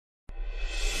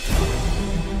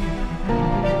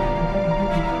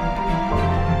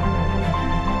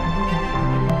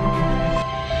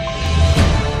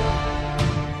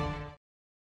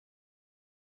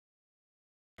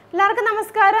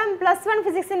നമസ്കാരം plus 1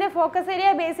 ഫിസിക്സിന്റെ focus area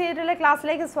base ചെയ്തിട്ടുള്ള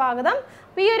ക്ലാസ്സിലേക്ക് സ്വാഗതം.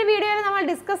 ഈ ഒരു വീഡിയോയിൽ നമ്മൾ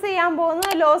ഡിസ്കസ് ചെയ്യാൻ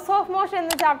പോകുന്നത് ലോസ് ഓഫ് മോഷൻ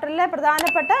എന്ന ചാപ്റ്ററിലെ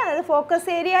പ്രധാനപ്പെട്ട അതായത് ഫോക്കസ്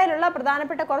ഏരിയയിലുള്ള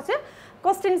പ്രധാനപ്പെട്ട കുറച്ച്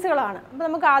ക്വസ്റ്റ്യൻസുകളാണ്. അപ്പോൾ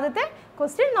നമുക്ക് ആദ്യത്തെ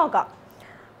ക്വസ്റ്റ്യൻ നോക്കാം.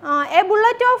 A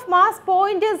bullet of mass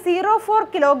 0.04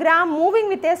 kg moving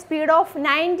with a speed of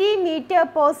 90 meter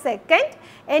per second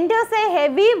enters a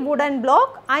heavy wooden block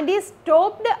and is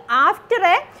stopped after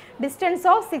a distance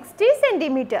of 60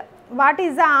 centimeter. What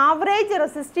is the average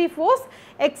resistive force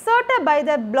exerted by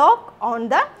the block on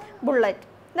the bullet?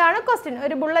 ഇതാണ് question.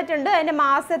 ഒരു bullet ഉണ്ട്, അതിൻ്റെ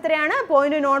mass എത്രയാണ്?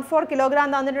 0.04 kilogram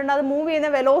തന്നിട്ടുണ്ട്. അത് move ചെയ്യുന്ന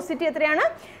velocity എത്രയാണ്?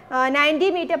 90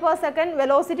 metre per second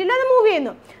വെലോസിറ്റിയിൽ അത് മൂവ്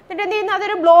ചെയ്യുന്നു. എന്നിട്ട് എന്ത് ചെയ്യുന്നു?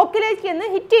 അതൊരു ബ്ലോക്കിലേക്ക് ചെന്ന്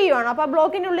ഹിറ്റ് ചെയ്യുവാണ്. അപ്പോൾ ആ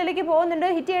ബ്ലോക്കിൻ്റെ ഉള്ളിലേക്ക് പോകുന്നുണ്ട്.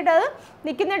 ഹിറ്റ് ചെയ്തിട്ട് അത്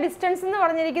നിൽക്കുന്ന ഡിസ്റ്റൻസ് എന്ന്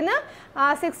പറഞ്ഞിരിക്കുന്നത്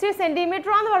 60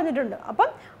 സെൻറ്റിമീറ്റർ ആണെന്ന് പറഞ്ഞിട്ടുണ്ട്. അപ്പം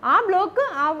ആ ബ്ലോക്ക്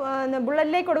ആ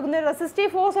ബുള്ളറ്റിലേക്ക് കൊടുക്കുന്ന ഒരു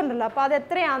റെസിസ്റ്റീവ് ഫോഴ്സ് ഉണ്ടല്ലോ, അപ്പോൾ അത്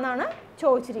എത്രയാണെന്നാണ്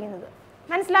ചോദിച്ചിരിക്കുന്നത്.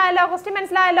 മനസ്സിലായല്ലോ? ക്വസ്റ്റ്യൻ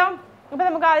മനസ്സിലായല്ലോ? അപ്പോൾ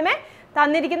നമുക്ക് ആദ്യമേ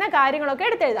തന്നിരിക്കുന്ന കാര്യങ്ങളൊക്കെ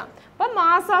എടുത്തെഴുതാം. അപ്പം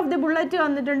മാസ് ഓഫ് ദി ബുള്ളറ്റ്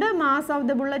വന്നിട്ടുണ്ട്. മാസ് ഓഫ്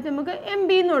ദി ബുള്ളറ്റ് നമുക്ക് എം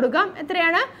ബി എന്ന് കൊടുക്കാം.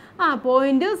 എത്രയാണ്?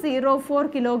 0.04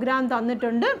 കിലോഗ്രാം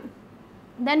തന്നിട്ടുണ്ട്.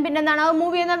 ദെൻ പിന്നെന്താണ്? അത്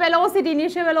മൂവ് ചെയ്യുന്ന വെലോസിറ്റി,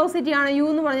 ഇനീഷ്യൽ വെലോസിറ്റി ആണ് യു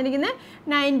എന്ന് പറഞ്ഞിരിക്കുന്നത്.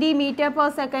 90 മീറ്റർ പെർ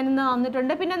സെക്കൻഡ് എന്ന്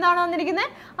തന്നിട്ടുണ്ട്. പിന്നെ എന്താണ് തന്നിരിക്കുന്നത്?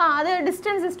 അത്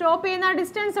ഡിസ്റ്റൻസ്, സ്റ്റോപ്പ് ചെയ്യുന്ന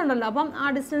ഡിസ്റ്റൻസ് ഉണ്ടല്ലോ. അപ്പം ആ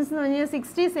ഡിസ്റ്റൻസ് എന്ന് പറഞ്ഞാൽ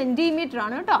 60 സെൻറ്റിമീറ്റർ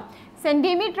ആണ് കേട്ടോ.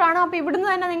 സെൻറ്റിമീറ്റർ ആണ്. അപ്പോൾ ഇവിടുന്ന്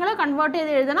തന്നെ നിങ്ങൾ കൺവേർട്ട്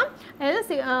ചെയ്ത് എഴുതണം. അതായത്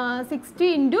 60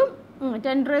 ഇൻറ്റു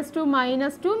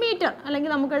 10⁻⁻2 മീറ്റർ, അല്ലെങ്കിൽ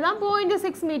നമുക്ക് എഴുതാം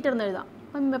 0.6 മീറ്റർ എന്ന് എഴുതാം.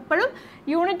 അപ്പം എപ്പോഴും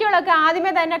യൂണിറ്റുകളൊക്കെ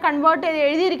ആദ്യമേ തന്നെ കൺവേർട്ട് ചെയ്ത്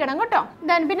എഴുതിയിരിക്കണം കേട്ടോ.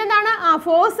 ദെൻ പിന്നെന്താണ്?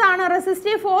 ഫോഴ്സ് ആണ്,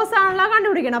 റെസിസ്റ്റീവ് ഫോഴ്സ് ആണല്ലോ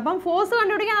കണ്ടുപിടിക്കണം. അപ്പം ഫോഴ്സ്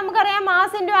കണ്ടുപിടിക്കാൻ നമുക്കറിയാം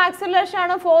മാസ് ഇൻറ്റു ആക്സിലറേഷൻ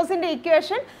ആണ് ഫോഴ്സിൻ്റെ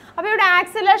ഇക്വേഷൻ. അപ്പോൾ ഇവിടെ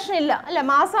ആക്സിലറേഷൻ ഇല്ല അല്ലേ?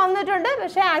 മാസ് വന്നിട്ടുണ്ട്,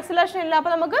 പക്ഷേ ആക്സിലറേഷൻ ഇല്ല.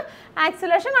 അപ്പോൾ നമുക്ക്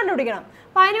ആക്സിലറേഷൻ കണ്ടുപിടിക്കണം.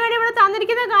 അപ്പോൾ അതിനുവേണ്ടി ഇവിടെ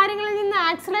തന്നിരിക്കുന്ന കാര്യങ്ങളിൽ നിന്ന്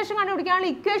ആക്സിലറേഷൻ കണ്ടുപിടിക്കാനുള്ള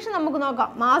ഇക്വേഷൻ നമുക്ക് നോക്കാം.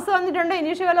 മാസ് വന്നിട്ടുണ്ട്,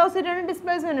 ഇനീഷ്യൽ വെലോസിറ്റി ഉണ്ട്,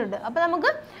 ഡിസ്പ്ലേസ്മെൻറ്റ് ഉണ്ട്. അപ്പോൾ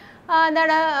നമുക്ക്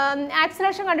എന്താണ്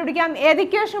ആക്സിലറേഷൻ കണ്ടുപിടിക്കാം. ഏത്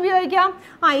ഇക്വേഷൻ ഉപയോഗിക്കാം?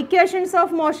 Equations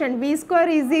of motion v² =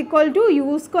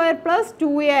 u² +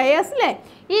 2as അല്ലേ?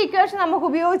 ഈ ഇക്വേഷൻ നമുക്ക്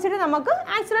ഉപയോഗിച്ചിട്ട് നമുക്ക്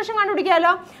ആക്സിലറേഷൻ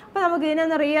കണ്ടുപിടിക്കാമല്ലോ. അപ്പോൾ നമുക്ക് ഇതിനെ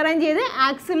ഒന്ന് റീഅറേഞ്ച് ചെയ്ത്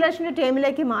ആക്സിലറേഷൻ്റെ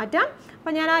ടേമിലേക്ക് മാറ്റാം.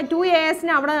 അപ്പോൾ ഞാൻ ആ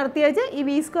 2asനെ അവിടെ നിർത്തി വെച്ച് ഈ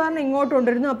v² ഇങ്ങോട്ട്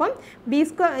കൊണ്ടുവരുന്നു. അപ്പം u²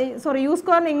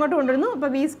 ഇങ്ങോട്ട് കൊണ്ടുവരുന്നു. അപ്പോൾ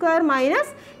v² -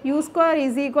 u²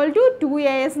 =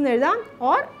 2as എന്ന് എഴുതാം.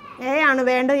 ഓർ a ആണ്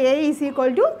വേണ്ടത്. a =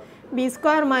 b² -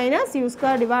 u²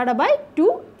 divide by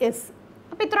 2s.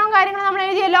 അപ്പോൾ ഇത്രയും കാര്യങ്ങൾ നമ്മൾ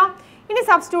എഴുതിയല്ലോ. ഇനി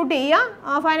സബ്സ്റ്റിറ്റ്യൂട്ട് ചെയ്യുക.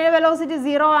 ഫൈനൽ വെലോസിറ്റി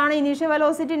 0 ആണ്, ഇനീഷ്യൽ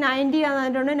വെലോസിറ്റി 90 ആണ്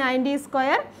തന്നിട്ടുണ്ട്.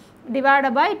 90² ഡിവൈഡ്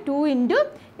ബൈ 2 ഇൻറ്റു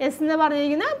എസ് എന്ന്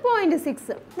പറഞ്ഞിരിക്കുന്നത്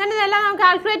 0.6. എന്നിട്ട് ഇതെല്ലാം നമുക്ക്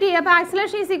കാൽക്കുലേറ്റ് ചെയ്യാം. അപ്പോൾ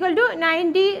ആക്സിലറേഷൻ =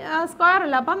 90²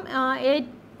 അല്ല, അപ്പം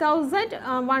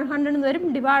 8100 എന്ന് വരും.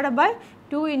 ഡിവൈഡ് ബൈ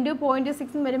 2 ഇൻറ്റു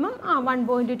 0.6 എന്ന് വരുമ്പം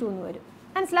 1.2 എന്ന് വരും.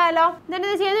 മനസ്സിലായല്ലോ? എന്നിട്ട്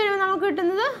ഇത് ചെയ്ത് കഴിയുമ്പോൾ നമുക്ക്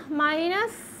കിട്ടുന്നത്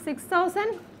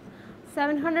 -6750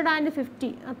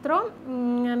 അത്രയും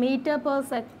മീറ്റർ പെർ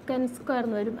സെക്കൻഡ് സ്ക്വയർ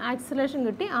എന്ന് വരും. ആക്സിലറേഷൻ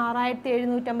കിട്ടി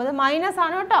 6750. മൈനസ്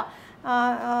ആണ് കേട്ടോ,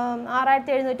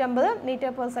 6750 മീറ്റർ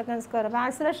പെർ സെക്കൻഡ് സ്ക്വയർ. അപ്പോൾ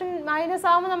ആക്സിലറേഷൻ മൈനസ്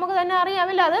ആകുമ്പോൾ നമുക്ക് തന്നെ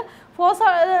അറിയാമല്ലോ അത് ഫോഴ്സ്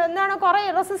എന്താണ്, കുറേ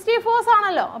റെസിസ്റ്റീവ് ഫോഴ്സ്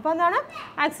ആണല്ലോ. അപ്പോൾ എന്താണ്?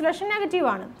 ആക്സിലറേഷൻ നെഗറ്റീവ്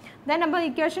ആണ്. ദെൻ അപ്പോൾ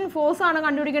ഇക്വേഷൻ ഫോഴ്സ് ആണ്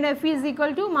കണ്ടുപിടിക്കേണ്ടത്. F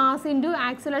 = mass into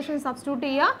acceleration substitute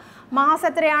ചെയ്യുക. മാസ്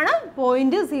എത്രയാണ്?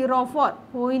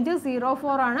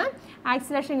 0.04 ആണ്.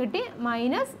 ആക്സിലറേഷൻ കിട്ടി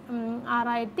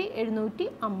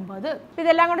 -6750.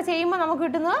 ഇതെല്ലാം കൂടെ ചെയ്യുമ്പോൾ നമുക്ക്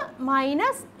കിട്ടുന്നത്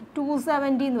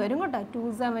 -270 എന്ന് വരും കേട്ടോ.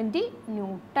 270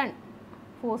 ന്യൂട്ടൺ.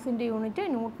 ഫോഴ്സിൻ്റെ യൂണിറ്റ്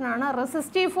ന്യൂട്ടൺ ആണ്.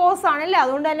 റെസിസ്റ്റീവ് ഫോഴ്സ് ആണല്ലേ,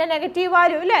 അതുകൊണ്ട് തന്നെ നെഗറ്റീവ്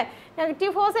വാല്യൂ അല്ലേ?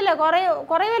 നെഗറ്റീവ് ഫോഴ്സ് അല്ലേ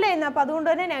കുറയല്ലേ ഇന്ന്. അപ്പോൾ അതുകൊണ്ട്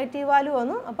തന്നെ നെഗറ്റീവ് വാല്യൂ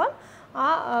വന്നു. അപ്പം ആ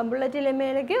ബുള്ളറ്റിലെ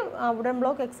മേലേക്ക് വുഡൻ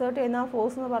ബ്ലോക്ക് എക്സേർട്ട് ചെയ്യുന്ന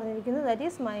ഫോഴ്സ് എന്ന് പറഞ്ഞിരിക്കുന്നത് ദാറ്റ്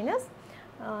ഈസ്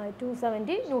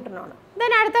 -270 ന്യൂട്ടൺ ആണ്.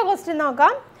 ദെൻ അടുത്ത ക്വസ്റ്റ്യൻ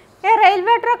നോക്കാം. A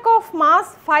railway truck of mass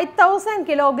 5000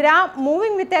 kg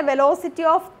moving with a velocity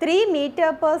of 3 meter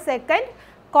per second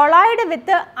collide with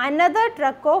another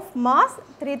truck of mass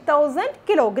 3000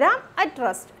 kg at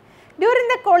rest. During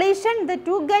the collision, the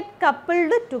two get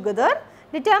coupled together.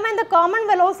 Determine the common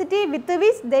velocity with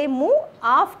which they move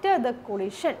after the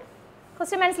collision.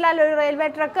 Question മനസ്സിലായല്ലോ? ഒരു railway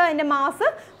truck, അതിൻ്റെ mass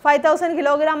 5000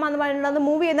 kilogram ആണെന്ന് പറഞ്ഞിട്ടുണ്ട്.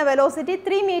 Move ചെയ്യുന്ന velocity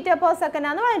 3 metre per second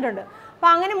ആണെന്ന് പറഞ്ഞിട്ടുണ്ട്. അപ്പോൾ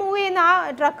അങ്ങനെ മൂവ് ചെയ്യുന്ന ആ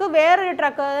ട്രക്ക് വേറൊരു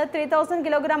ട്രക്ക്, 3000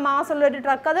 കിലോഗ്രാം മാസ് ഉള്ളൊരു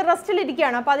ട്രക്ക്, അത്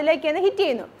റെസ്റ്റിലിരിക്കുകയാണ്. അപ്പോൾ അതിലേക്ക് ഹിറ്റ്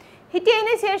ചെയ്യുന്നു. ഹിറ്റ്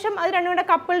ചെയ്തതിന് ശേഷം അത് രണ്ടും കൂടെ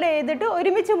കപ്പിൾഡ് ചെയ്തിട്ട്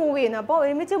ഒരുമിച്ച് മൂവ് ചെയ്യുന്നു. അപ്പോൾ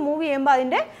ഒരുമിച്ച് മൂവ് ചെയ്യുമ്പോൾ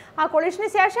അതിൻ്റെ ആ കൊളീഷന്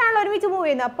ശേഷമാണല്ലോ ഒരുമിച്ച് മൂവ്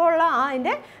ചെയ്യുന്നത്. അപ്പോൾ ഉള്ള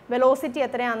അതിൻ്റെ വെലോസിറ്റി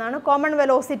എത്രയാണെന്നാണ് കോമൺ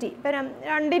വെലോസിറ്റി. ഇപ്പം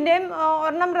രണ്ടിൻ്റെയും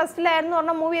ഒരെണ്ണം റെസ്റ്റിലായിരുന്നു,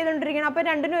 ഒരെണ്ണം മൂവ് ചെയ്തുകൊണ്ടിരിക്കണം. അപ്പോൾ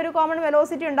രണ്ടിനും ഒരു കോമൺ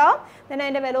വെലോസിറ്റി ഉണ്ടാവും. then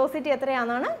അതിൻ്റെ വെലോസിറ്റി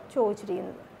എത്രയാണെന്നാണ്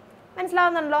ചോദിച്ചിരിക്കുന്നത്.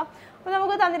 മനസ്സിലാവുന്നുണ്ടല്ലോ? അപ്പോൾ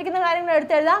നമുക്ക് തന്നിരിക്കുന്ന കാര്യങ്ങൾ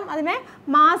എടുത്തെഴുതാം. അതിനെ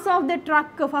mass of the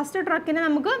truck, first ട്രക്കിനെ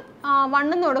നമുക്ക് 1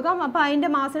 എന്ന് കൊടുക്കാം. അപ്പോൾ അതിൻ്റെ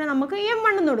മാസിനെ നമുക്ക്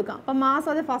m1 എന്ന് കൊടുക്കാം. അപ്പോൾ mass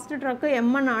of the first truck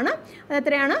m1 ആണ്. അത്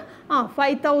എത്രയാണ്?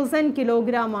 5000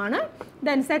 കിലോഗ്രാം ആണ്.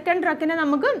 ദെൻ സെക്കൻഡ് ട്രക്കിനെ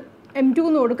നമുക്ക് M2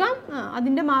 എന്ന് കൊടുക്കാം.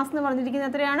 അതിൻ്റെ മാസ് എന്ന് പറഞ്ഞിരിക്കുന്നത്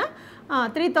എത്രയാണ്?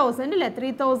 3000 അല്ലേ,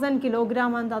 3000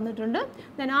 കിലോഗ്രാം ആണ് തന്നിട്ടുണ്ട്.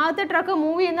 ദെൻ ആദ്യത്തെ ട്രക്ക്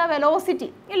മൂവ് ചെയ്യുന്ന വെലോസിറ്റി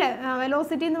അല്ലേ,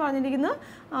 വെലോസിറ്റി എന്ന് പറഞ്ഞിരിക്കുന്നത്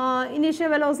ഇനീഷ്യൽ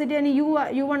വെലോസിറ്റി അതിന്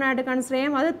U1 ആയിട്ട് കൺസിഡർ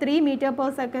ചെയ്യാം. അത് 3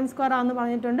 m/s² ആണെന്ന്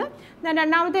പറഞ്ഞിട്ടുണ്ട്. ദെൻ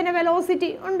രണ്ടാമത്തെ വെലോസിറ്റി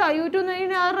ഉണ്ടോ? U2 എന്ന്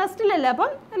കഴിഞ്ഞാൽ റെസ്റ്റിലല്ലേ, അപ്പം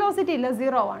വെലോസിറ്റി ഇല്ല,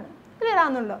 0 ആണ്. ക്ലിയർ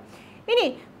ആണെന്നുള്ളൂ. ഇനി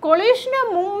കൊളീഷന്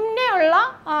മുന്നേ ഉള്ള,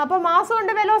 അപ്പോൾ മാസ്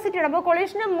കൊണ്ട് വെലോസിറ്റി ഉണ്ട്, അപ്പോൾ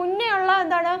കൊളീഷന് മുന്നേ ഉള്ള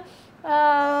എന്താണ്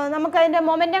നമുക്കതിൻ്റെ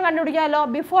മൊമെൻറ്റം കണ്ടുപിടിക്കാമല്ലോ.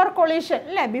 ബിഫോർ കൊളീഷൻ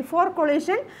അല്ലേ, before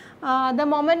collision the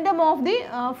momentum of the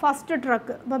first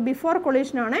truck. അപ്പോൾ before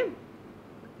കൊളീഷനാണ്,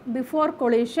 before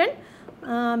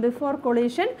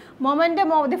collision momentum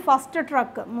of the first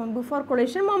truck. Before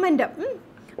collision momentum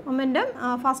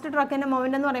first ട്രക്കിൻ്റെ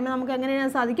momentum എന്ന് പറയുമ്പോൾ നമുക്ക്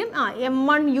എങ്ങനെയാണ് സാധിക്കും?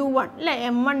 M1U1 അല്ലേ,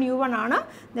 M1U1 ആണ്.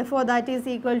 Therefore that is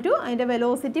equal to അതിൻ്റെ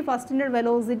വെലോസിറ്റി, ഫസ്റ്റിൻ്റെ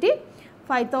വെലോസിറ്റി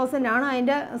 5000 ആണ്,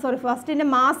 അതിൻ്റെ ഫസ്റ്റിൻ്റെ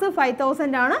മാസ്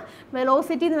 5000 ആണ്,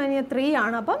 വെലോസിറ്റി എന്ന് പറഞ്ഞാൽ 3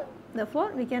 ആണ്. അപ്പം therefore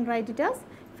we can write it as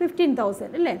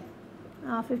 15000 അല്ലേ,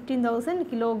 15000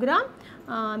 കിലോഗ്രാം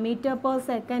m/s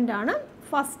ആണ്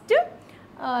ഫസ്റ്റ്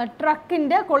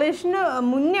ട്രക്കിൻ്റെ കൊളീഷന്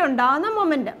മുന്നേ ഉണ്ടാകുന്ന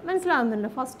മൊമെൻറ്റം. മനസ്സിലാകുന്നുണ്ട്?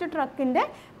 ഫസ്റ്റ് ട്രക്കിൻ്റെ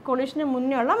കൊളീഷന്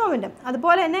മുന്നേ ഉള്ള മൊമെൻറ്റം.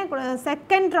 അതുപോലെ തന്നെ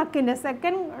സെക്കൻഡ്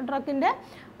ട്രക്കിൻ്റെ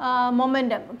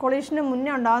മൊമെൻറ്റം, കൊളീഷന്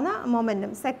മുന്നേ ഉണ്ടാകുന്ന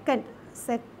മൊമെൻറ്റം,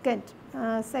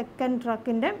 സെക്കൻഡ്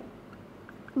ട്രക്കിൻ്റെ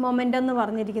മൊമെൻറ്റം എന്ന്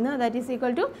പറഞ്ഞിരിക്കുന്നത് that is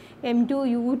equal to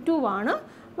M2U2 ആണ്.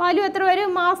 വാല്യൂ എത്ര വരും?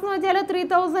 മാസ് എന്ന് വെച്ചാൽ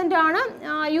 3000 ആണ്.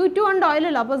 U2 ഉണ്ടോ?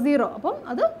 ഇല്ലല്ലോ, അപ്പോൾ 0, അപ്പം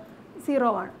അത്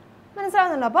 0 ആണ്.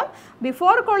 മനസ്സിലാകുന്നുണ്ടോ? അപ്പം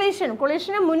ബിഫോർ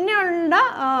കൊളീഷന് മുന്നേ ഉള്ള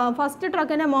ഫസ്റ്റ്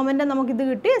ട്രക്കിൻ്റെ മൊമെൻറ്റം നമുക്കിത്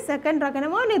കിട്ടി, സെക്കൻഡ് ട്രക്കിൻ്റെ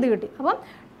മൊമെൻറ്റം ഇത് കിട്ടി. അപ്പം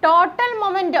ടോട്ടൽ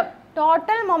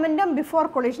മൊമെൻറ്റം ബിഫോർ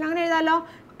കൊളീഷൻ അങ്ങനെ എഴുതാമല്ലോ.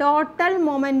 Total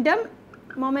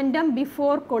momentum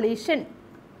before collision,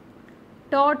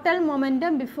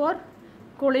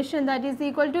 that is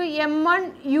equal to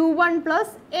M1U1 plus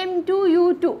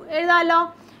M2U2 എഴുതാമല്ലോ.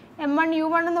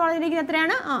 M1U1 എന്ന് പറഞ്ഞിരിക്കുന്നത്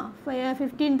എത്രയാണ്?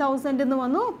 15000 എന്ന്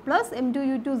വന്നു, പ്ലസ്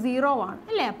M2U2 0 ആണ്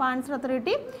അല്ലേ, അപ്പോൾ ആൻസർ എത്ര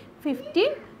കിട്ടി?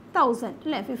 15000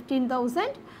 അല്ലേ,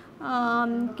 15000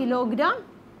 കിലോഗ്രാം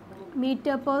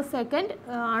m/s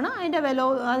ആണ്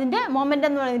അതിൻ്റെ മൊമെൻറ്റം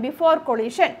എന്ന് പറയുന്നത് ബിഫോർ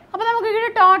കൊളീഷൻ. അപ്പോൾ നമുക്ക് കിട്ടി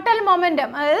ടോട്ടൽ മൊമെൻറ്റം,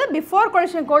 അതായത് ബിഫോർ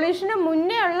കൊളീഷന്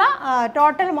മുന്നേ ഉള്ള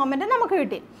ടോട്ടൽ മൊമെൻറ്റം നമുക്ക്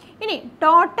കിട്ടി. ഇനി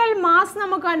ടോട്ടൽ മാസ്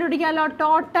നമുക്ക് കണ്ടുപിടിക്കാമല്ലോ.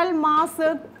 ടോട്ടൽ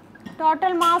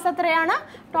മാസ് എത്രയാണ്?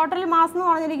 ടോട്ടൽ മാസ് എന്ന്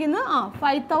പറഞ്ഞിരിക്കുന്നത്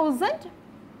 5000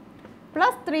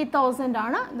 പ്ലസ് 3000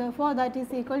 ആണ്. Therefore that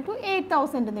is equal to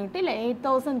 8000 എന്ന് കിട്ടി അല്ലേ,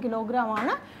 8000 കിലോഗ്രാം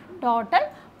ആണ് ടോട്ടൽ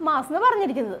മാസ് എന്ന്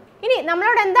പറഞ്ഞിരിക്കുന്നത്. ഇനി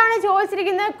നമ്മളോട് എന്താണ്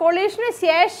ചോദിച്ചിരിക്കുന്നത്? കൊളീഷന്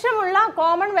ശേഷമുള്ള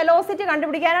കോമൺ വെലോസിറ്റി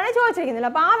കണ്ടുപിടിക്കാനാണ് ചോദിച്ചിരിക്കുന്നത്.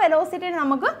 അപ്പോൾ ആ വെലോസിറ്റിയെ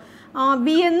നമുക്ക്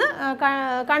വി എന്ന്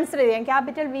കൺസിഡർ ചെയ്യാം,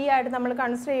 ക്യാപിറ്റൽ വി ആയിട്ട് നമ്മൾ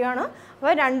കൺസിഡർ ചെയ്യുകയാണ്.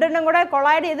 അപ്പോൾ രണ്ടെണ്ണം കൂടെ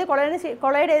കൊളൈഡ്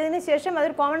ചെയ്തതിന് ശേഷം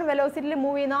അതൊരു കോമൺ വെലോസിറ്റിയിൽ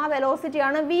മൂവ് ചെയ്യുന്ന ആ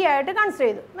വെലോസിറ്റിയാണ് വി ആയിട്ട് കൺസിഡർ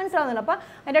ചെയ്തു. മനസ്സിലാവുന്നില്ല? അപ്പോൾ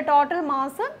അതിൻ്റെ ടോട്ടൽ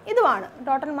മാസ് ഇതുമാണ്.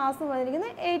 ടോട്ടൽ മാസ് എന്ന്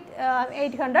പറഞ്ഞിരിക്കുന്നത്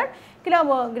 800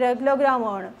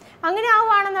 കിലോഗ്രാമാണ്. അങ്ങനെ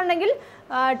ആവുകയാണെന്നുണ്ടെങ്കിൽ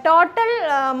ടോട്ടൽ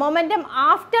മൊമെൻറ്റം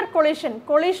ആഫ്റ്റർ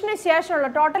കൊളീഷന് ശേഷമുള്ള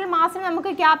ടോട്ടൽ മാസിനെ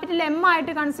നമുക്ക് ക്യാപിറ്റൽ M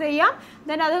ആയിട്ട് കൺസിഡർ ചെയ്യാം.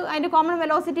 ദെൻ അതിൻ്റെ കോമൺ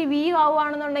വെലോസിറ്റി വി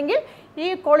ആവുകയാണെന്നുണ്ടെങ്കിൽ ഈ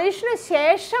കൊളീഷന്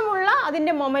ശേഷമുള്ള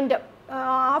അതിൻ്റെ മൊമെൻറ്റം,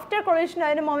 ആഫ്റ്റർ കൊളീഷൻ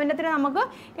അതിൻ്റെ മൊമെൻറ്റത്തിന് നമുക്ക്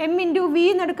M/V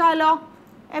എന്ന് എടുക്കാമല്ലോ.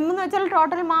 M എന്ന് വെച്ചാൽ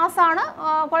ടോട്ടൽ മാസാണ്.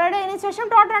 കൊളൈഡ് ചെയ്തതിന് ശേഷം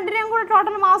രണ്ടിനെയും കൂടെ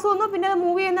ടോട്ടൽ മാസ് വന്നു, പിന്നെ അത്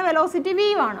മൂവ് ചെയ്യുന്ന വെലോസിറ്റി V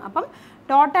ആണ്. അപ്പം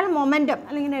ടോട്ടൽ മൊമെൻറ്റം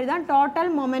അല്ലെങ്കിൽ എഴുതാം total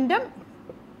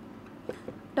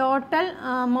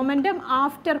momentum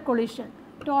after collision.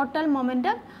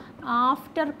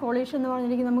 After collision എന്ന്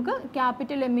പറഞ്ഞിരിക്കുന്നത് നമുക്ക്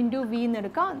ക്യാപിറ്റൽ M/V എന്ന്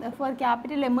എടുക്കാം. ഫോർ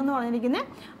ക്യാപിറ്റൽ M എന്ന് പറഞ്ഞിരിക്കുന്നത്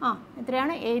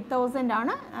എത്രയാണ്? 8000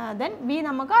 ആണ്. ദെൻ V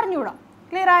നമുക്ക് അറിഞ്ഞുകൂടാം.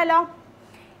 ക്ലിയർ ആയല്ലോ?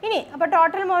 ഇനി അപ്പോൾ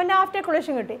ടോട്ടൽ മൊമെൻറ്റം ആഫ്റ്റർ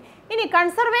കൊളീഷൻ കിട്ടി. ഇനി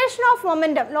conservation of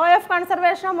momentum, law of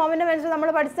conservation of momentum വെച്ച് നമ്മൾ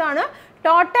പഠിച്ചതാണ്.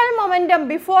 Total momentum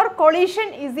before collision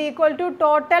is equal to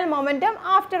total momentum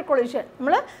after collision.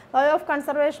 നമ്മൾ law of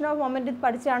conservation of momentum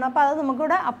പഠിച്ചതാണ്. അപ്പോൾ അത്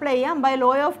നമുക്കിവിടെ അപ്ലൈ ചെയ്യാം. By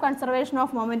law of conservation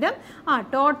of momentum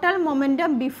total momentum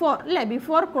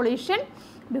before collision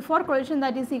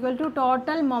that is equal to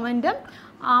total momentum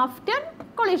after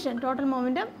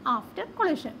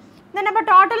collision. Then അപ്പോൾ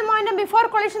total momentum before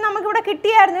collision നമുക്കിവിടെ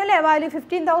കിട്ടിയായിരുന്നു അല്ലേ, വാല്യൂ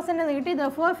 15000 എന്ന് കിട്ടി.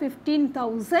 Therefore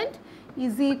 15000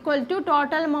 is equal to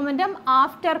total momentum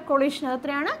after collision.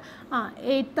 അതെത്രയാണ്?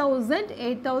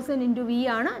 8000 into V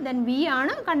ആണ്. Then we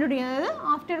ആണ് കണ്ടുപിടിക്കുന്നത്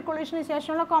after കൊളീഷന്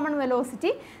ശേഷമുള്ള common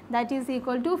velocity. That is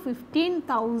equal to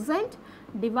 15000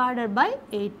 divided by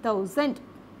 8000.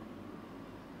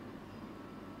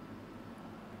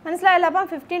 മനസ്സിലായല്ലോ? അപ്പം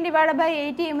 15 ഡിവൈഡ് ബൈ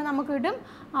 8 ചെയ്യുമ്പോൾ നമുക്ക് കിട്ടും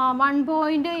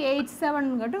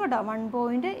 1.87 കിട്ടും കേട്ടോ,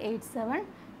 1.87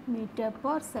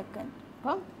 m/s.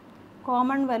 അപ്പം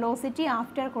common velocity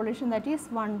after collision that is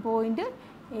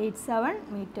 1.87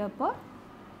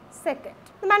 m/s. second.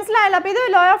 മനസ്സിലായല്ലോ. അപ്പോൾ ഇത്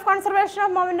ലോ ഓഫ് കൺസർവേഷൻ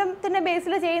ഓഫ് മൊമെൻറ്റത്തിൻ്റെ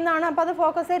ബേസിൽ ചെയ്യുന്നതാണ്. അപ്പോൾ അത്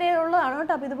ഫോക്കസ് ഏരിയയിലുള്ളതാണ്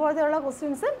കേട്ടോ. അപ്പോൾ ഇതുപോലത്തെയുള്ള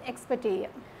ക്വസ്റ്റ്യൻസ് എക്സ്പെക്ട്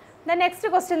ചെയ്യാം. The next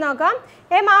question നോക്കാം.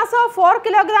 A mass of 4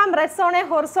 kg rests on a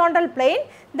horizontal plane.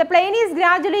 The plane is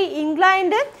gradually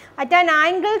inclined at an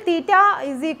angle theta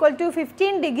is equal to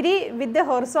 15 degree with the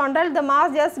horizontal. The mass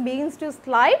just begins to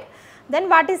slide. Then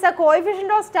what is the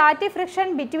coefficient of static friction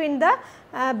between the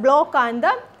block and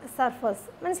the surface?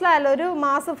 മനസ്സിലായല്ലോ. ഒരു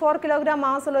mass 4 kg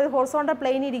മാസുള്ള ഒരു horizontal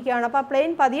plane ഇരിക്കുകയാണ്. അപ്പോൾ ആ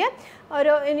plain പതിയെ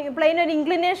ഒരു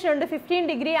inclination ഉണ്ട്, 15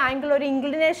 degree angle ഒരു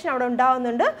ഇൻക്ലിനേഷൻ അവിടെ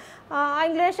ഉണ്ടാകുന്നുണ്ട്.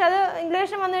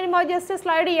 ഇൻക്ലിനേഷൻ വന്നു കഴിയുമ്പോൾ ജസ്റ്റ്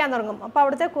സ്ലൈഡ് ചെയ്യാൻ തുടങ്ങും. അപ്പോൾ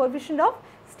അവിടുത്തെ കോഫിഷ്യൻ്റ് ഓഫ്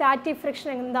സ്റ്റാറ്റിക് ഫ്രിക്ഷൻ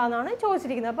എന്താണെന്നാണ്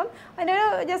ചോദിച്ചിരിക്കുന്നത്. അപ്പം അതിൻ്റെ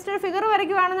ജസ്റ്റ് ഒരു ഫിഗർ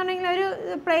വരയ്ക്കുകയാണെന്നുണ്ടെങ്കിൽ ഒരു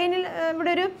പ്ലെയിനിൽ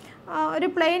ഇവിടെ ഒരു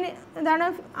പ്ലെയിൻ എന്താണ്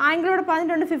ആംഗിൾ ഇവിടെ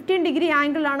പറഞ്ഞിട്ടുണ്ട് 15 ഡിഗ്രി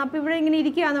ആംഗിളാണ്. അപ്പോൾ ഇവിടെ ഇങ്ങനെ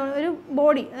ഇരിക്കുകയാണ് ഒരു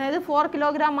ബോഡി, അതായത് 4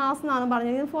 kg മാസ് എന്നാണ്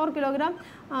പറഞ്ഞിരിക്കുന്നത്. 4 kg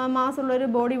മാസുള്ള ഒരു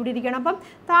ബോഡി ഇവിടെ ഇരിക്കുകയാണ്. അപ്പം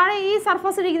താഴെ ഈ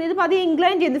സർഫസ് ഇരിക്കുന്നത് ഇത് പതിയെ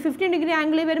ഇൻക്ലൈൻ ചെയ്യുന്നു, 15 ഡിഗ്രി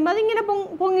ആംഗിളിൽ വരുമ്പോൾ അതിങ്ങനെ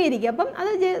പൊങ്ങിയിരിക്കും. അപ്പം അത്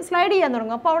സ്ലൈഡ് ചെയ്യാൻ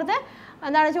തുടങ്ങും. അപ്പോൾ അവിടുത്തെ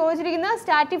എന്താണ് ചോദിച്ചിരിക്കുന്നത്,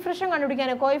 സ്റ്റാറ്റിക് ഫ്രിക്ഷൻ കണ്ടുപിടിക്കാൻ.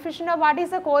 Coefficient of what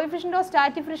is the coefficient of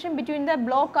static friction between the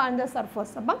block and the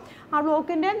surface. അപ്പം ആ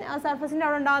ബ്ലോക്കിൻ്റെ സർഫസിൻ്റെ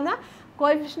അവിടെ ഉണ്ടാകുന്ന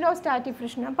കോയിഫിഷ്യൻ്റ് ഓഫ് സ്റ്റാറ്റിക്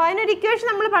ഫ്രിക്ഷൻ. അപ്പോൾ അതിനൊരു ഇക്വേഷൻ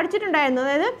നമ്മൾ പഠിച്ചിട്ടുണ്ടായിരുന്നു.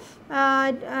 അതായത്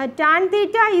tan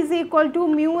theta is equal to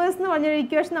mu S എന്ന് പറഞ്ഞൊരു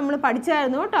ഇക്വേഷൻ നമ്മൾ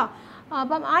പഠിച്ചായിരുന്നു കേട്ടോ.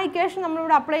 അപ്പം ആ ഇക്വേഷൻ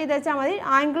നമ്മളിവിടെ അപ്ലൈ ചെയ്ത് വെച്ചാൽ മതി.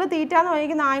 ആംഗിൾ തീറ്റ എന്ന്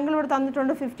പറഞ്ഞിരിക്കുന്ന ആംഗിൾ ഇവിടെ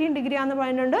തന്നിട്ടുണ്ട്, 15 ഡിഗ്രി ആണെന്ന്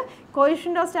പറഞ്ഞിട്ടുണ്ട്.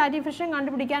 കോയിഫിഷ്യൻ്റ് ഓഫ് സ്റ്റാറ്റിക് ഫ്രിക്ഷൻ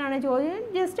കണ്ടുപിടിക്കാനാണ് ചോദ്യം.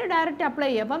 ജസ്റ്റ് ഡയറക്റ്റ് അപ്ലൈ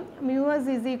ചെയ്യുക. അപ്പം mu S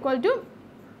is equal to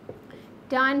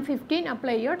tan 15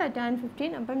 apply ചെയ്യോ കേട്ടോ. tan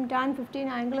 15. അപ്പം tan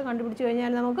 15 ആംഗിൾ കണ്ടുപിടിച്ച്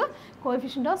കഴിഞ്ഞാൽ നമുക്ക്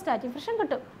കോയിഫിഷ്യൻ്റ് ഓഫ് സ്റ്റാറ്റിക് ഫ്രിക്ഷൻ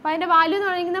കിട്ടും. അപ്പോൾ അതിൻ്റെ വാല്യൂ എന്ന്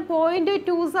പറയുന്നത്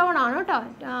 0.27 ആണ് കേട്ടോ.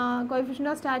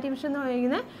 കോയിഫിഷ്യൻ്റ് ഓഫ് സ്റ്റാറ്റിക് ഫ്രിക്ഷൻ എന്ന്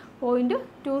പറയുന്നത്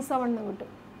 0.27 എന്ന് കിട്ടും.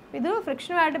 ഇത്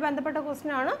ഫ്രിക്ഷനുമായിട്ട് ബന്ധപ്പെട്ട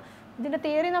ക്വസ്റ്റ്യൻ ആണ്. ഇതിൻ്റെ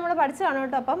തിയറി നമ്മൾ പഠിച്ചതാണ്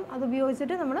കേട്ടോ. അപ്പം അത്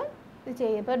ഉപയോഗിച്ചിട്ട് നമ്മൾ ഇത്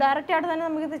ചെയ്യും. ഇപ്പോൾ ഡയറക്റ്റ് ആയിട്ട് തന്നെ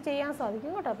നമുക്കിത് ചെയ്യാൻ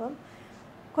സാധിക്കും കേട്ടോ. അപ്പം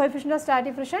coefficient of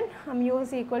static friction mu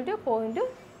is equal to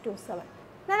 0.27.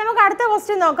 എന്നാൽ നമുക്ക് അടുത്ത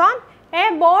ക്വസ്റ്റ്യൻ നോക്കാം. A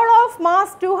ball of mass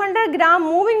 200 gram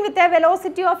moving with a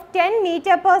velocity of 10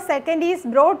 meter per second is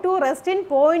brought to rest in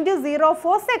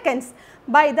 0.04 seconds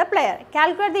by the player.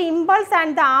 Calculate the impulse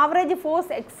and the average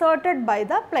force exerted by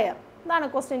the player. ഇതാണ്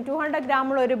question. 200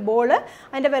 ഗ്രാമുള്ള ഒരു ball,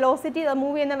 അതിൻ്റെ velocity,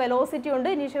 move ചെയ്യുന്ന velocity ഉണ്ട്.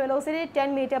 Initial velocity 10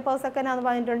 metre per second ആണെന്ന്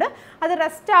പറഞ്ഞിട്ടുണ്ട്. അത്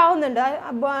rest ആവുന്നുണ്ട്.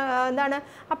 എന്താണ്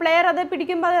ആ പ്ലെയർ അത്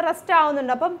പിടിക്കുമ്പോൾ അത് റെസ്റ്റ്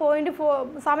ആവുന്നുണ്ട്. അപ്പം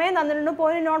 0.4 സമയം തന്നിട്ടുണ്ട്,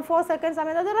 0.04 സെക്കൻഡ്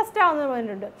സമയത്ത് അത് റെസ്റ്റ് ആവുമെന്ന്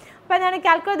പറഞ്ഞിട്ടുണ്ട്. അപ്പോൾ ഞാൻ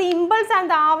calculate the impulse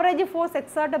and the average force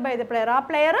exerted by the player. ആ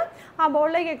പ്ലെയർ ആ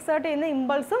ബോളിലേക്ക് എക്സേർട്ട് ചെയ്യുന്ന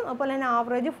ഇമ്പൾസും അതുപോലെ തന്നെ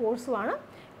ആവറേജ് ഫോഴ്സുമാണ്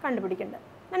കണ്ടുപിടിക്കേണ്ടത്.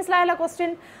 മനസ്സിലായല്ലോ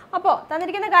ക്വസ്റ്റ്യൻ. അപ്പോൾ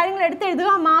തന്നിരിക്കുന്ന കാര്യങ്ങൾ എടുത്തെഴുതുക.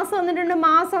 മാസ് തന്നിട്ടുണ്ട്.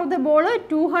 Mass of the ball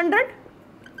 200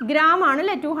 gram ആണ്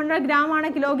അല്ലേ. 200 ഗ്രാം ആണ്.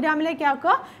 കിലോഗ്രാമിലേക്ക്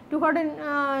ആക്കുക.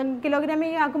 200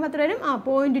 കിലോഗ്രാമിലേക്ക് ആക്കുമ്പോൾ എത്ര വരും?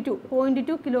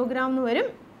 0.2 കിലോഗ്രാം എന്ന് വരും.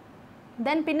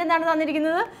 ദെൻ പിന്നെ എന്താണ്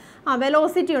തന്നിരിക്കുന്നത്?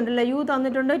 വെലോസിറ്റി ഉണ്ടല്ലോ, യു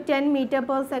തന്നിട്ടുണ്ട്. 10 മീറ്റർ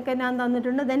പെർ സെക്കൻഡ് ആണ്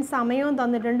തന്നിട്ടുണ്ട്. ദെൻ സമയവും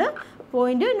തന്നിട്ടുണ്ട്,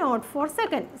 0.04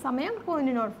 സെക്കൻഡ്. സമയം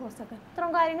 0.04 സെക്കൻഡ്.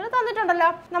 ഇത്രയും കാര്യങ്ങൾ തന്നിട്ടുണ്ടല്ലോ.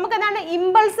 നമുക്ക് എന്താണ്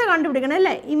ഇമ്പൾസ് കണ്ടുപിടിക്കണം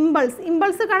അല്ലേ.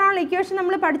 ഇമ്പൾസ് കാണാനുള്ള ഇക്വേഷൻ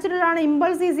നമ്മൾ പഠിച്ചിട്ടുള്ളതാണ്.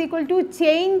 Impulse is equal to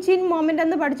change in momentum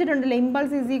എന്ന് പഠിച്ചിട്ടുണ്ടല്ലോ.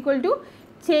 Impulse is equal to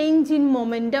change in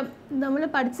momentum നമ്മൾ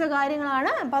പഠിച്ച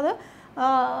കാര്യങ്ങളാണ്. അപ്പോൾ അത്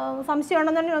സംശയം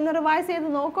ഉണ്ടെന്നുണ്ടെങ്കിൽ ഒന്ന് റിവൈസ് ചെയ്ത്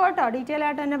നോക്കുക കേട്ടോ. ഡീറ്റെയിൽ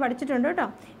ആയിട്ട് തന്നെ പഠിച്ചിട്ടുണ്ട് കേട്ടോ.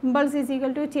 Impulse is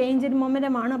equal to change in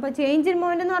momentum ആണ്. അപ്പോൾ ചേഞ്ച് ഇൻ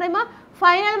മൊമെൻറ്റം എന്ന് പറയുമ്പോൾ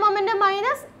final momentum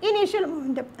minus initial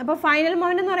momentum. അപ്പോൾ ഫൈനൽ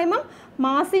മൊമെൻറ്റം എന്ന് പറയുമ്പോൾ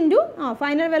mass into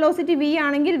final velocity V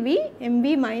ആണെങ്കിൽ V M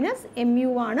V minus M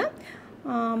U ആണ്.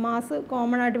 മാസ്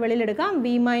കോമൺ ആയിട്ട് വെളിയിലെടുക്കാം.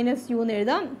 വി മൈനസ് യു എന്ന്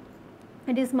എഴുതാം.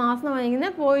 ഇറ്റ് ഈസ് മാസ് എന്ന് പറയുന്നത്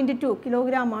 0.2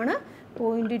 കിലോഗ്രാം ആണ്.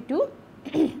 0.2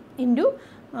 ഇൻറ്റു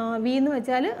വി എന്ന്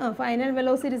വെച്ചാൽ ഫൈനൽ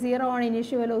വെലോസിറ്റി 0 ആണ്,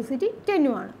 ഇനീഷ്യൽ വെലോസിറ്റി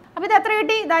 10 ആണ്. അപ്പോൾ ഇത് എത്ര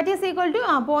കിട്ടി? That is equal to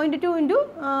 0.2 into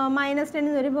 -10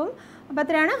 എന്ന് വരുമ്പം അപ്പോൾ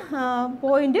എത്രയാണ്?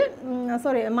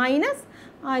 മൈനസ്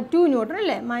 2 ന്യൂട്ടൺ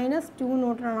അല്ലേ. -2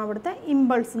 ന്യൂട്ടൺ ആണ് അവിടുത്തെ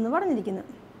ഇമ്പൾസ് എന്ന് പറഞ്ഞിരിക്കുന്നത്.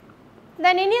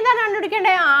 ദെൻ ഇനി എന്താണ്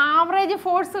കണ്ടുപിടിക്കേണ്ടത്? ആവറേജ്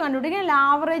ഫോഴ്സ് കണ്ടുപിടിക്കണം.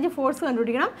 ആവറേജ് ഫോഴ്സ്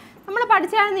കണ്ടുപിടിക്കണം. നമ്മൾ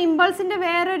പഠിച്ചായിരുന്നു ഇമ്പൾസിൻ്റെ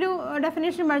വേറൊരു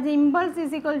ഡെഫിനേഷൻ പഠിച്ചത്. Impulse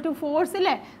is equal to force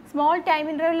അല്ലേ. സ്മോൾ ടൈം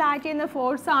ഇൻ്റർവെൽ ആക്ട് ചെയ്യുന്ന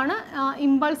ഫോഴ്സാണ്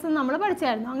ഇമ്പൾസ് എന്ന് നമ്മൾ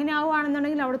പഠിച്ചായിരുന്നു. അങ്ങനെ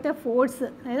ആവുകയാണെന്നുണ്ടെങ്കിൽ അവിടുത്തെ ഫോഴ്സ്,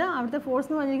 അതായത് അവിടുത്തെ ഫോഴ്സ്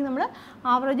എന്ന് പറഞ്ഞിരിക്കുന്നത് നമ്മൾ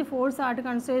ആവറേജ് ഫോഴ്സ് ആയിട്ട്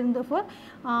കൺസിഡർ ചെയ്യുന്നത്.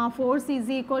 ഫോഴ്സ്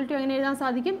ഈസ് ഈക്വൽ ടു എങ്ങനെ എഴുതാൻ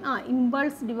സാധിക്കും?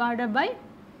 ഇമ്പൾസ് ഡിവൈഡഡ് ബൈ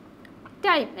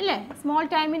ടൈം അല്ലേ. സ്മോൾ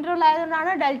ടൈം ഇൻ്റർവെൽ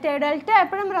ആയതുകൊണ്ടാണ് ഡെൽറ്റ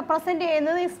എപ്പോഴും റെപ്രസെൻറ്റ്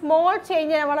ചെയ്യുന്നത് ഈ സ്മോൾ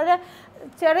ചേഞ്ചിനെ, വളരെ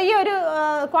ചെറിയൊരു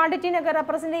ക്വാണ്ടിറ്റീനൊക്കെ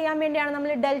റെപ്രസെൻറ്റ് ചെയ്യാൻ വേണ്ടിയാണ് നമ്മൾ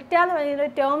ഡെൽറ്റ എന്ന് പറയുന്ന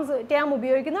ടേം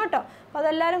ഉപയോഗിക്കുന്നത് കേട്ടോ. അപ്പോൾ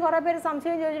അതെല്ലാവരും കുറേ പേര്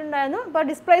സംശയം ചോദിച്ചിട്ടുണ്ടായിരുന്നു. ഇപ്പോൾ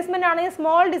ഡിസ്പ്ലേസ്മെൻ്റ് ആണെങ്കിൽ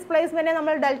സ്മോൾ ഡിസ്പ്ലേസ്മെൻറ്റിനെ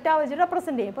നമ്മൾ ഡെൽറ്റ വെച്ചിട്ട്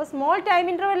റെപ്രസെൻറ്റ് ചെയ്യും. അപ്പോൾ സ്മോൾ ടൈം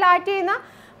ഇൻ്റർവെൽ ആക്ട് ചെയ്യുന്ന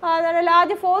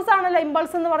ലാർജ് ഫോഴ്സ് ആണല്ലോ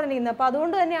ഇമ്പൾസ് എന്ന് പറഞ്ഞിരിക്കുന്നത്. അപ്പോൾ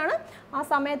അതുകൊണ്ട് തന്നെയാണ് ആ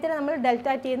സമയത്തിന് നമ്മൾ ഡെൽറ്റ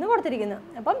ടി എന്ന് കൊടുത്തിരിക്കുന്നത്.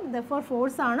 അപ്പം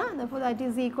ഫോഴ്സ് ആണ്. That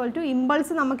is equal to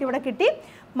impulse നമുക്കിവിടെ കിട്ടി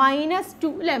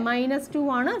 -2 അല്ലേ. -2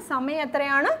 ആണ്. സമയം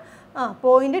എത്രയാണ്?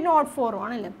 0.04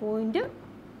 ആണല്ലേ,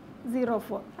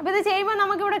 0.04. അപ്പോൾ ഇത് ചെയ്യുമ്പോൾ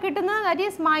നമുക്കിവിടെ കിട്ടുന്നത് ദാറ്റ്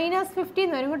ഈസ് -50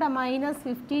 എന്ന് വരും കേട്ടോ,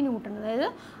 -50 ന്യൂട്ടൺ. അതായത്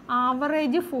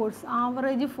average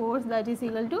force that is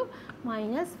equal to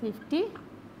 -50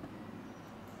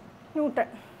 newton.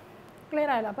 Clear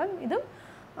ആയല്ലോ? അപ്പം ഇതും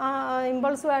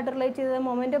ഇമ്പൾസുമായിട്ട് റിലേറ്റ് ചെയ്ത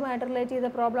മൊമെൻറ്റുമായിട്ട് റിലേറ്റ് ചെയ്ത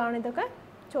പ്രോബ്ലം ആണ്. ഇതൊക്കെ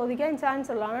ചോദിക്കാൻ ചാൻസ്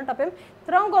ഉള്ളതാണ് കേട്ടോ. അപ്പം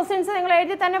ഇത്രയും ക്വസ്റ്റ്യൻസ് നിങ്ങൾ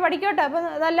എഴുതി തന്നെ പഠിക്കട്ടെ. അപ്പം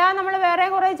അതെല്ലാം നമ്മൾ വേറെ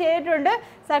കുറേ ചെയ്തിട്ടുണ്ട്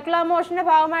സർക്കുലർ മോഷൻ്റെ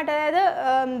ഭാഗമായിട്ട്. അതായത്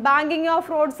ബാങ്കിങ്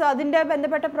ഓഫ് റോഡ്സ്, അതിൻ്റെ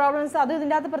ബന്ധപ്പെട്ട പ്രോബ്ലംസ്, അത്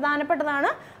ഇതിൻ്റെ അകത്ത്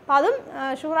പ്രധാനപ്പെട്ടതാണ്. അപ്പോൾ അതും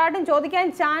ഷുവറായിട്ടും ചോദിക്കാൻ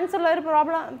ചാൻസ് ഉള്ള ഒരു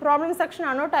പ്രോബ്ലം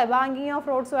സെക്ഷനാണ് കേട്ടോ, ബാങ്കിങ് ഓഫ്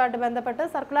റോഡ്സുമായിട്ട് ബന്ധപ്പെട്ട്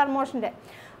സർക്കുലർ മോഷൻ്റെ.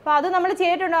 അപ്പോൾ അത് നമ്മൾ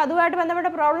ചെയ്തിട്ടുണ്ട്, അതുമായിട്ട് ബന്ധപ്പെട്ട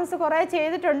പ്രോബ്ലംസ് കുറേ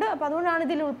ചെയ്തിട്ടുണ്ട്. അപ്പോൾ അതുകൊണ്ടാണ്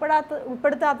ഇതിൽ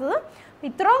ഉൾപ്പെടുത്താത്തത്.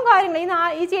 ഇത്രയും കാര്യങ്ങൾ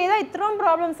ഈ ചെയ്ത ഇത്രയും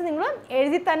പ്രോബ്ലംസ് നിങ്ങൾ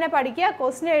എഴുതി തന്നെ പഠിക്കുക.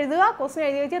 ക്വസ്റ്റ്യൻ എഴുതുക, ക്വസ്റ്റ്യൻ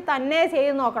എഴുതി വെച്ച് തന്നെ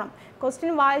ചെയ്ത് നോക്കണം.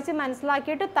 ക്വസ്റ്റ്യൻ വായിച്ച്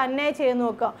മനസ്സിലാക്കിയിട്ട് തന്നെ ചെയ്ത്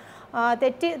നോക്കുക.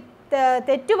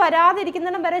 തെറ്റ്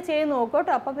വരാതിരിക്കുന്നിടം വരെ ചെയ്ത് നോക്കുക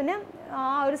കേട്ടോ. അപ്പോൾ പിന്നെ ആ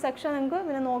ഒരു സെക്ഷൻ നിങ്ങൾക്ക്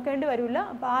പിന്നെ നോക്കേണ്ടി വരില്ല.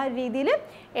 അപ്പോൾ ആ രീതിയിൽ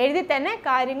എഴുതി തന്നെ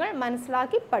കാര്യങ്ങൾ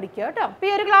മനസ്സിലാക്കി പഠിക്കുക കേട്ടോ. അപ്പോൾ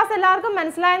ഈ ഒരു ക്ലാസ് എല്ലാവർക്കും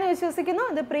മനസ്സിലായെന്ന് വിശ്വസിക്കുന്നു.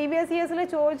 ഇത് പ്രീവിയസ് ഇയേഴ്സിൽ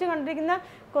ചോദിച്ചു കണ്ടിരിക്കുന്ന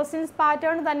ക്വസ്റ്റ്യൻസ്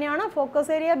പാറ്റേൺ തന്നെയാണ്,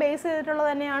 ഫോക്കസ് ഏരിയ ബേസ് ചെയ്തിട്ടുള്ളത്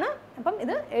തന്നെയാണ്. അപ്പം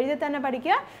ഇത് എഴുതി തന്നെ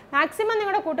പഠിക്കുക. മാക്സിമം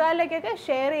നിങ്ങളുടെ കൂട്ടുകാരിലേക്കൊക്കെ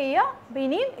ഷെയർ ചെയ്യുക. അപ്പോൾ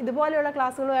ഇനിയും ഇതുപോലെയുള്ള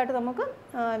ക്ലാസ്സുകളുമായിട്ട് നമുക്ക്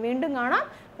വീണ്ടും കാണാം.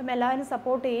 അപ്പം എല്ലാവരും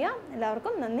സപ്പോർട്ട് ചെയ്യുക.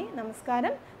 എല്ലാവർക്കും നന്ദി,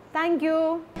 നമസ്കാരം, താങ്ക് യു.